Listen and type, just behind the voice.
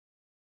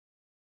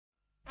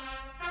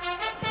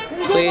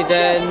played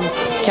in,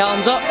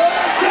 Callum's up,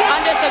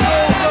 and it's a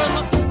goal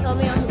for Tell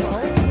me on the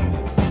ball.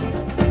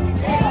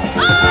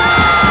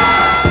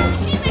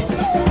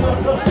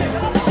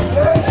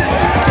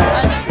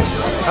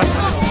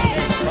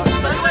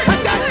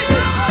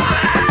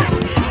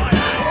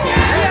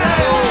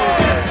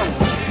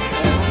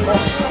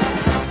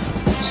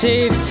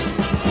 saved.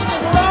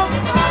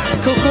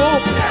 Coco.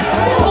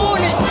 Oh,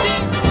 and it's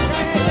saved.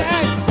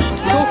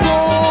 Coco.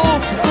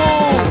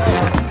 Goal.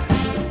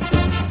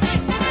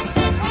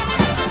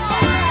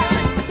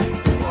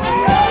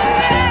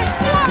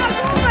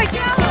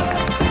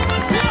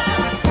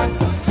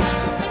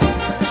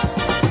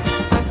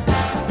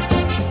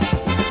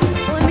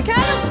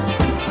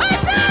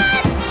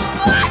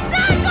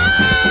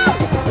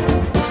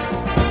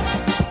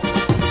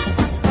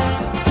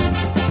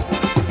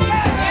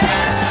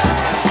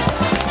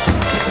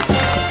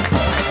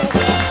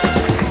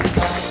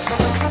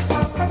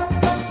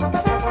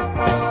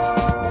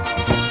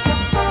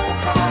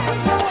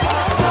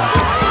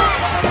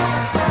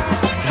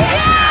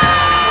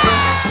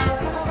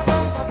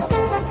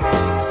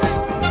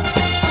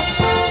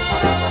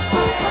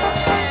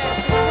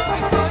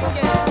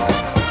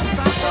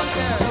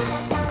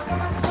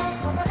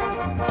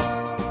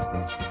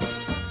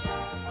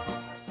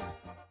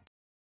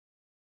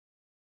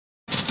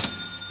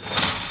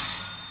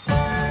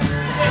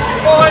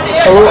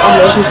 Hello and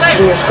welcome to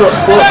Junior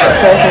Scotsport at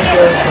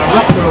Prestonfield from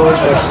Linlithgow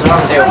versus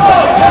Armadale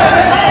Thistle.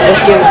 This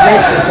game is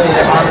meant to be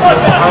played at Armadale,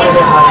 but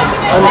Armadale has an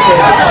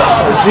unplayed match,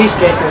 so it's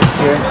rescheduled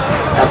here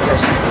at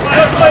Prestonfield.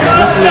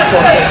 Enough of me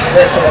talking,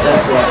 let's head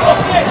down to it.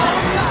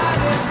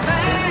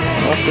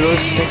 Off the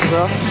roads to kick us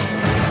off.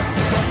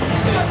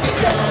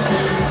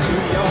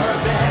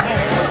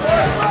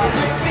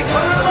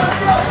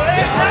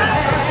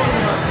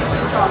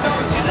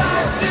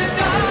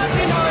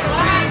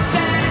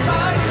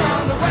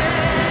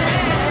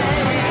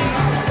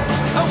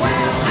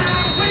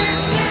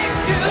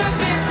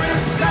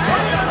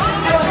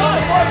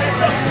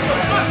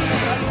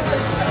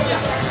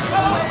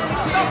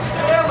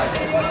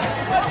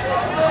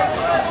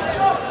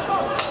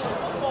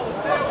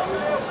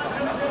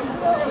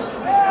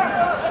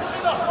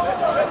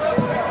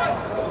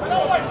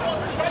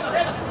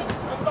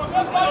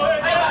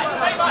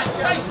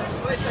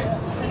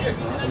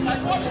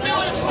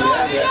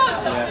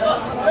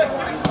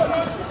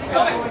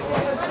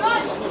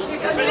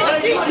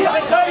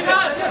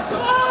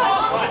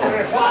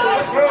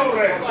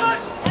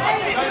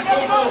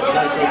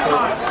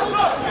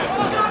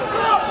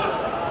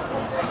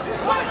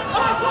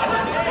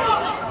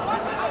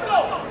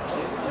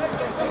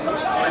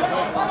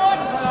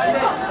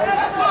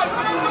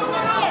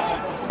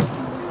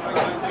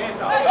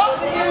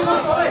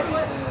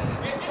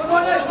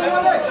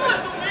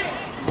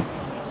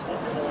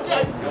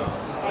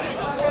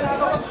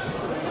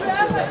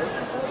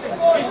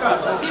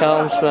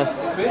 Callum Smith.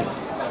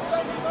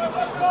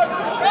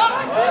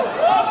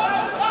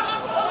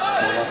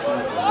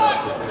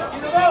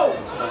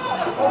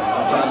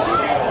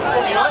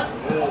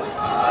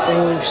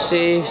 Oh,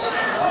 saved.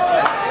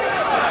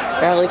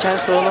 Early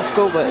chance for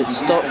Linlithgow, but it's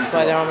stopped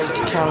by the army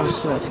to Callum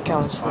Smith.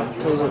 Callum Smith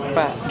plays it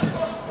back.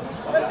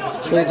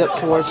 Played up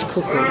towards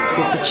Coco.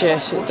 Coco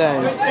chests it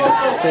down.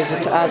 Plays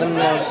it to Adam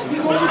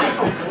Nelson.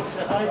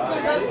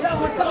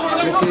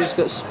 Coco's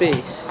got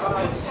space.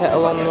 Hit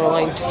along the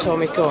line to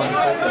Tommy Coyne.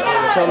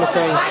 Tommy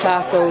Coyne's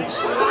tackled,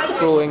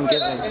 throwing,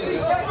 giving.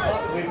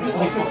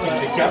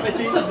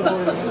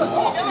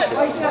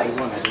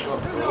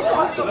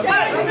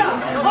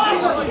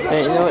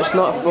 Right, you know, it's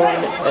not a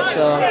phone, it's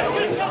a...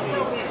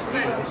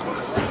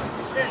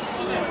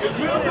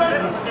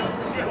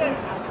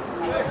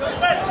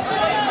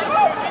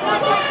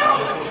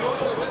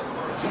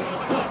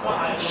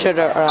 Shut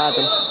up, or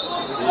Adam.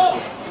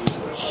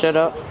 Shut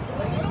up.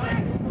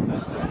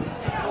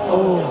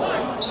 Oh,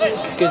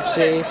 good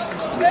save.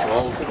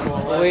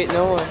 Wait,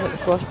 no, I hit the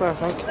crossbar, I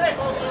think.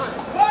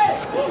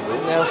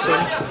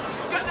 Nelson.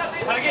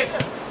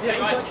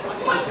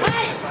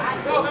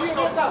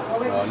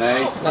 Oh,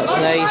 nice. That's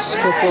nice.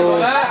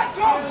 Coco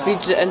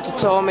feeds it into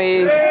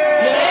Tommy.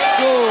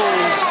 Goal!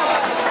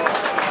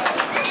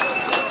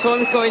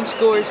 Tommy Coyne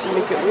scores to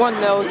make it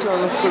 1-0 to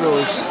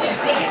Linlithgow.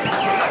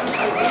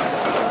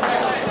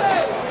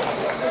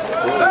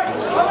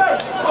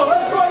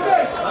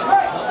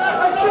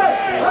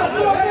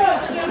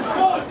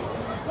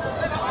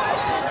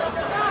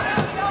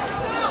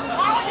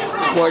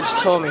 Towards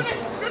Tommy.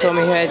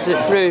 Tommy heads it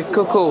through.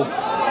 Coco.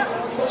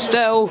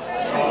 Still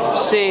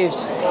saved.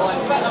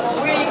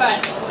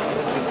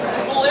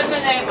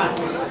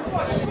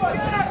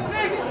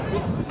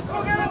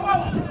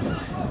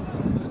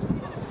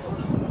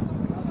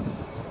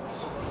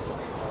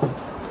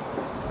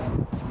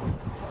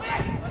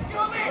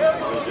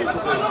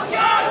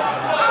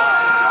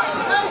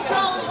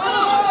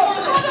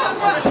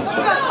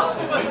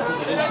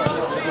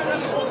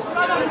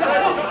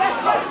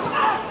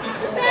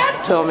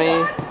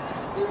 Tommy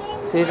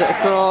plays it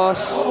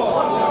across.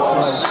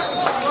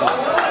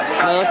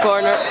 Another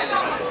corner.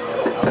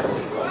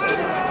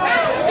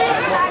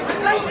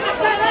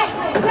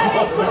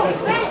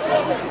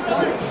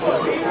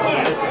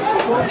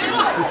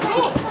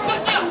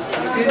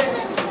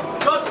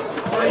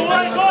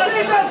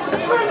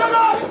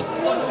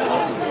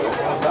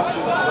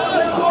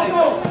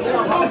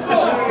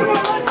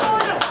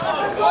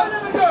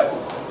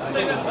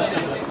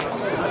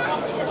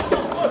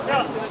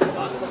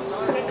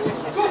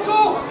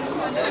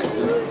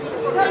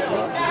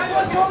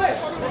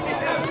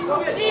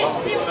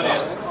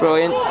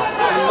 Brilliant.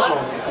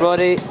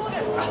 Roddy.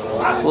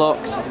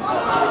 Blocks.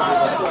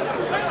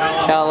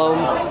 Callum.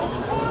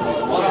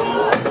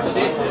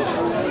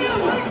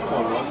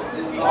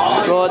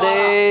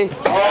 Roddy.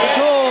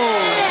 Goal!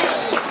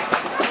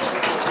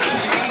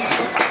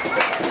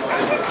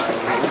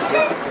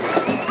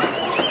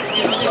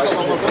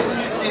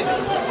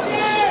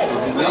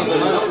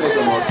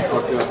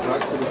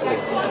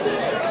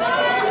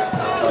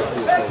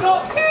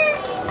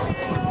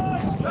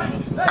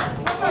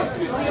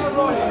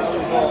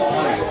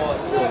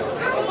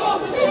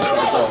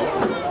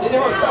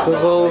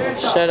 Google,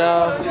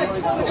 Shadow,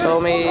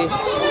 Tommy.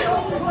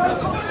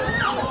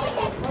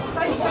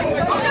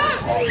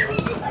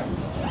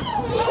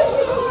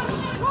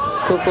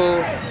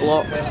 Cuckoo,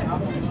 blocked.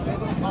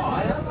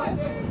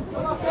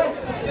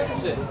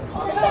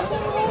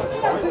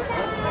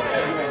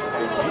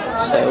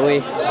 Set away.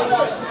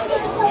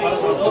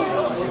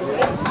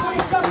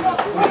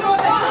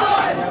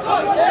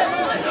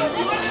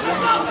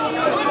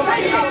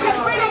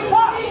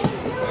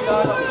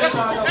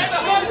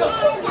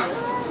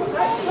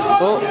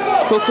 Oh,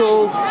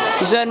 Cuckoo,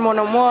 he's in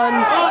one-on-one,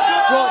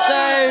 brought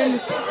down,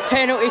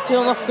 penalty to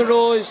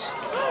Linlithgow.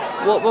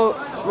 What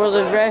were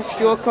the refs?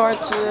 Your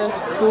card to the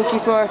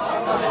goalkeeper,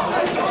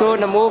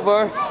 throwing him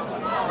over.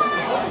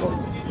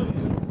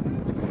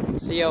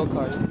 It's a yellow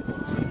card.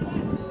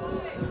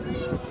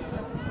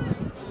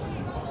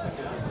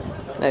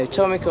 Now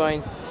Tommy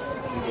Coyne,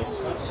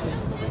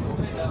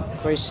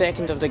 for his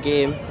second of the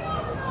game,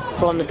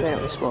 from the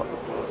penalty spot.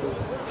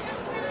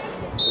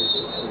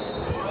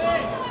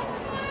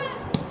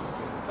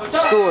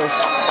 Scores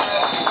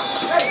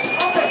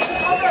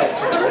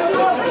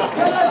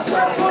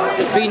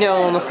 3-0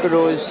 on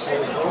Linlithgow.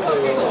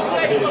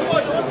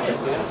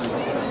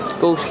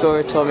 Goal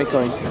scorer Tommy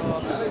Coyne.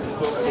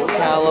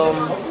 Callum.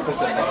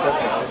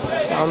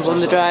 Arms on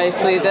the drive,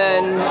 played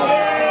in.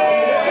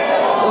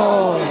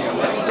 Oh,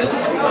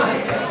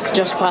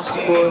 just past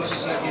the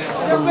post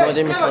from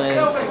Roddy McLean.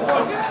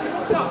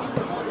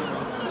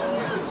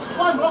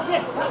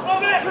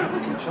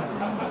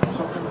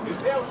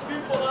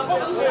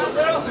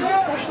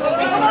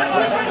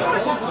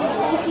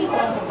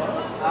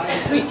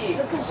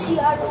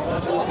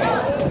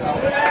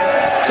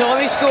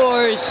 Tommy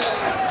scores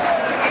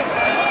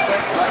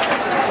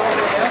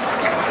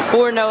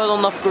 4-0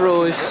 on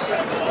Linlithgow.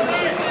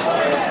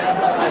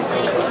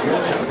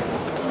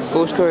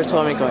 Goal scorer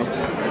Tommy Coyne.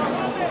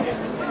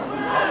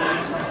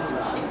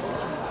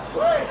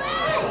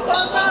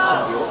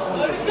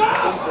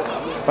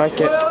 Back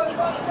kick.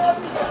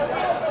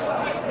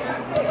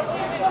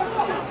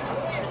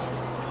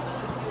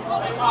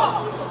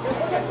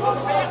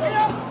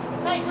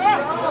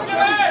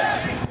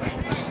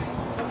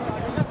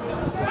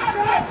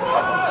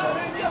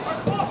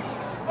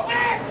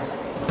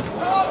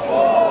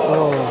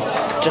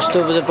 Oh, just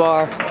over the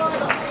bar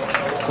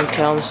from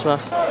Callum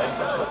Smith.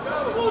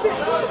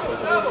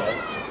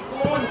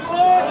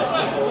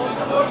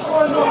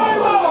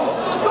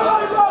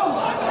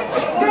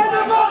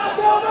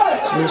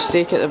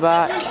 Mistake at the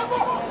back.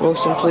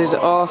 Wilson plays it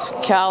off.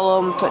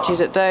 Callum touches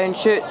it down,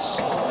 shoots,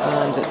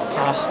 and it's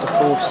past the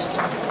post.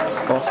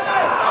 Off.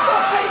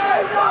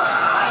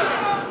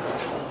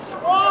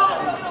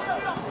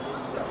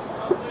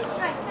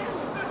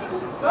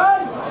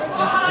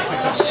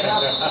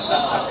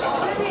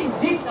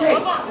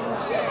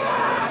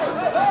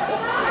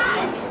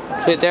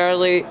 Played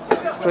early,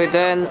 played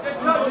in.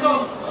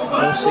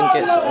 Wilson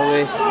gets it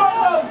away.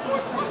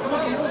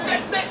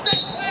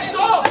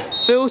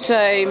 Full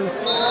time,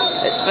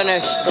 it's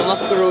finished.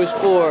 Linlithgow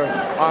 4,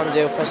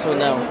 Armadale Thistle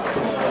 0.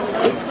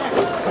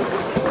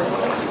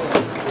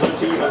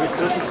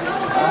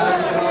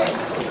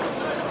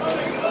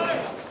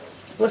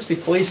 Must be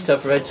pleased to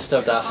have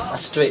registered a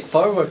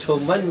straightforward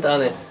home win,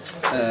 Danny.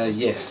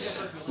 Yes.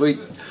 We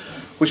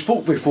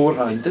spoke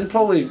beforehand, and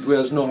probably with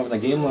us not having a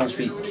game last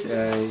week,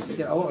 you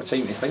get a lot of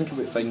time to think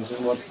about things,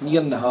 and we're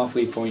nearing the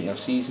halfway point of our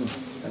season.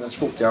 And I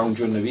spoke to Alan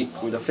during the week.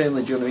 We had a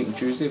friendly during the week on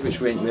Tuesday, which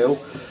went well.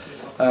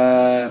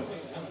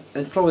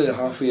 And probably the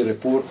halfway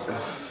report,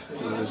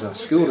 it was a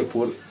school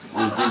report,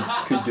 we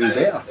could do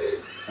better.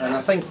 And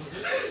I think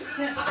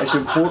it's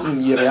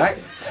important you react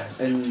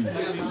and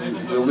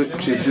we look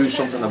to do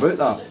something about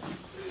that.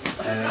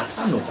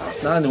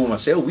 I know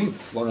myself, we've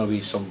flung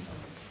away some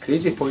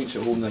crazy points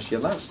at home this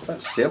year.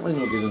 That's certainly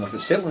not good enough.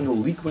 It's certainly no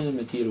league winning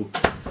material.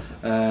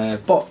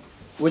 But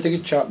we had a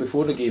good chat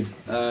before the game,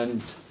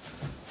 and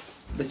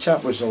the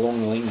chat was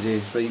along the lines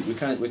of, right,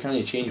 we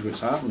can't change what's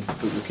happened,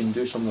 but we can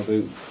do something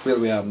about where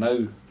we are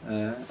now.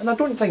 And I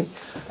don't think,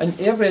 and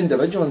every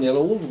individual in there,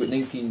 although we've got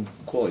 19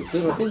 quality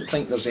players, I don't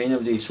think there's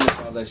anybody so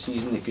far this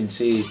season that can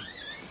say,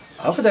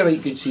 I've had a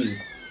right good season.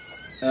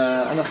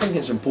 And I think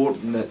it's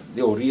important that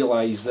they all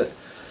realise that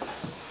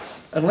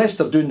unless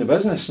they're doing the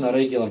business on a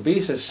regular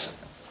basis,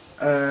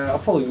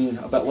 I've probably been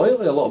a bit loyal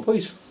to a lot of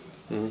boys,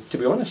 to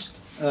be honest.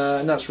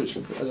 And that's what's,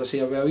 as I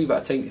say, I've got a wee bit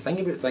of time to think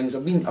about things.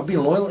 I've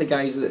been loyal to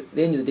guys that at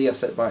the end of the day I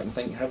sit back and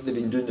think, have they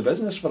been doing the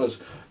business for us?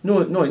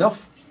 No, not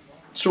enough.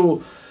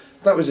 So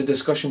that was a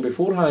discussion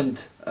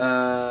beforehand.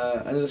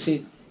 And as I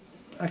say,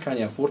 I can't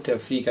afford to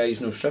have 3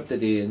 guys no stripped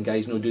today and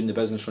guys no doing the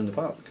business from the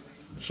park.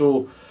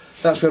 So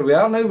that's where we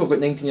are now. We've got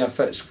 19-year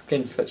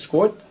fit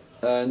squad,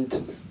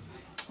 and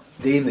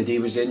the aim of the day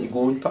was then to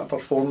go and put a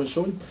performance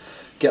on,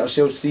 get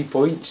ourselves 3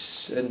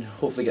 points, and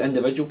hopefully get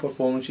individual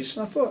performances.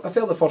 And I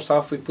felt the first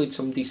half we played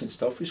some decent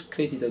stuff. We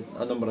created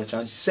a number of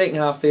chances. Second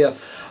half there,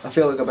 I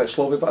felt like a bit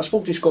sloppy. But I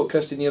spoke to Scott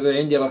Christie near the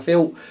end there. I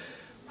felt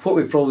what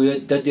we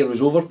probably did there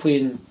was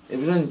overplaying. It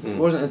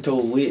wasn't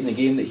until late in the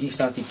game that he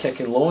started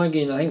kicking long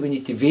again. I think we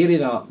need to vary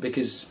that,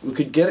 because we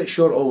could get it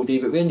short all day,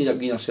 but we ended up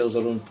getting ourselves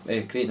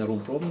creating our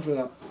own problems with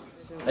that.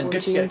 And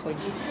good to get.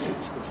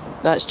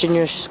 That's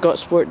Junior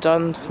Scotsport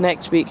done.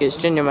 Next week it's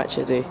Junior Match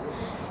of the Day.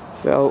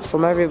 Well,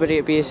 from everybody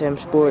at BSM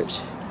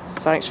Sports,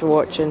 thanks for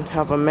watching.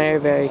 Have a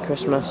merry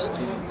Christmas.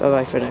 Bye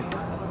bye for now.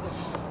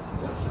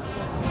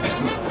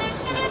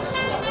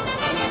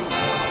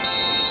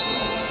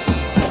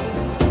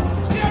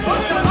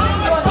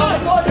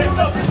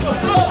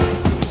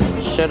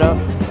 Shut up.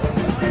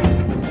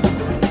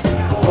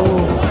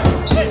 Oh,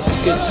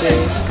 good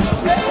save.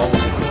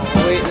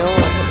 Wait, no, I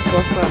hit the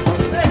crossbar.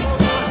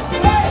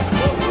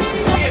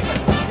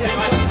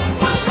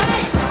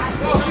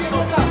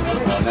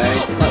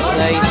 That's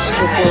nice.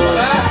 Coco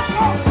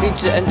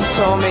feeds it into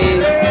Tommy.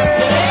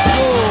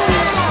 Goal!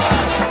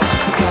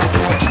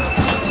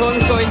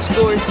 Tommy Coyne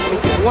scores to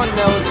make it 1-0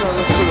 to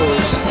Linlithgow.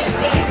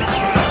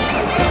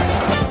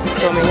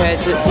 Tommy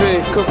heads it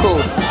through. Coco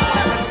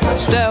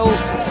still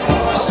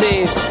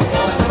saved.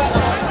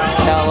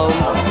 Callum.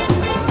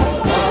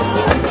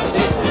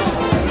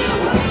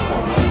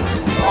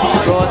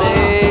 Roddy.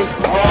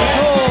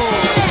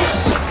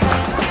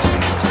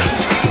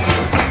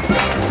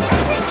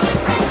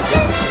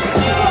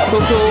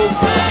 Coco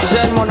is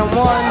in 1-on-1,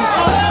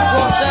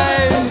 brought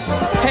down,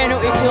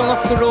 penalty to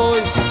Linlithgow.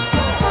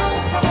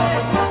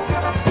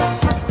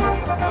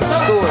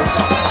 Scores.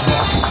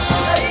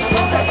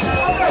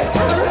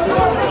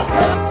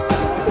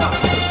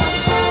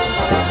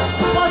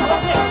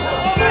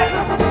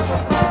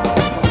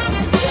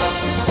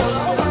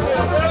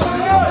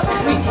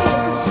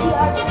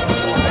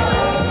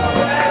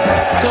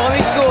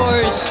 Tommy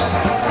scores.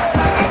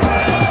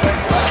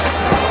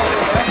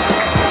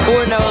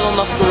 4-0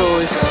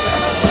 Linlithgow.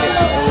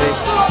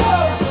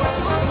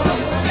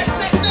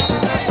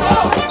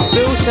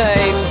 Full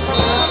time,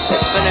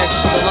 it's finished.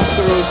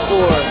 Linlithgow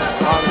 4.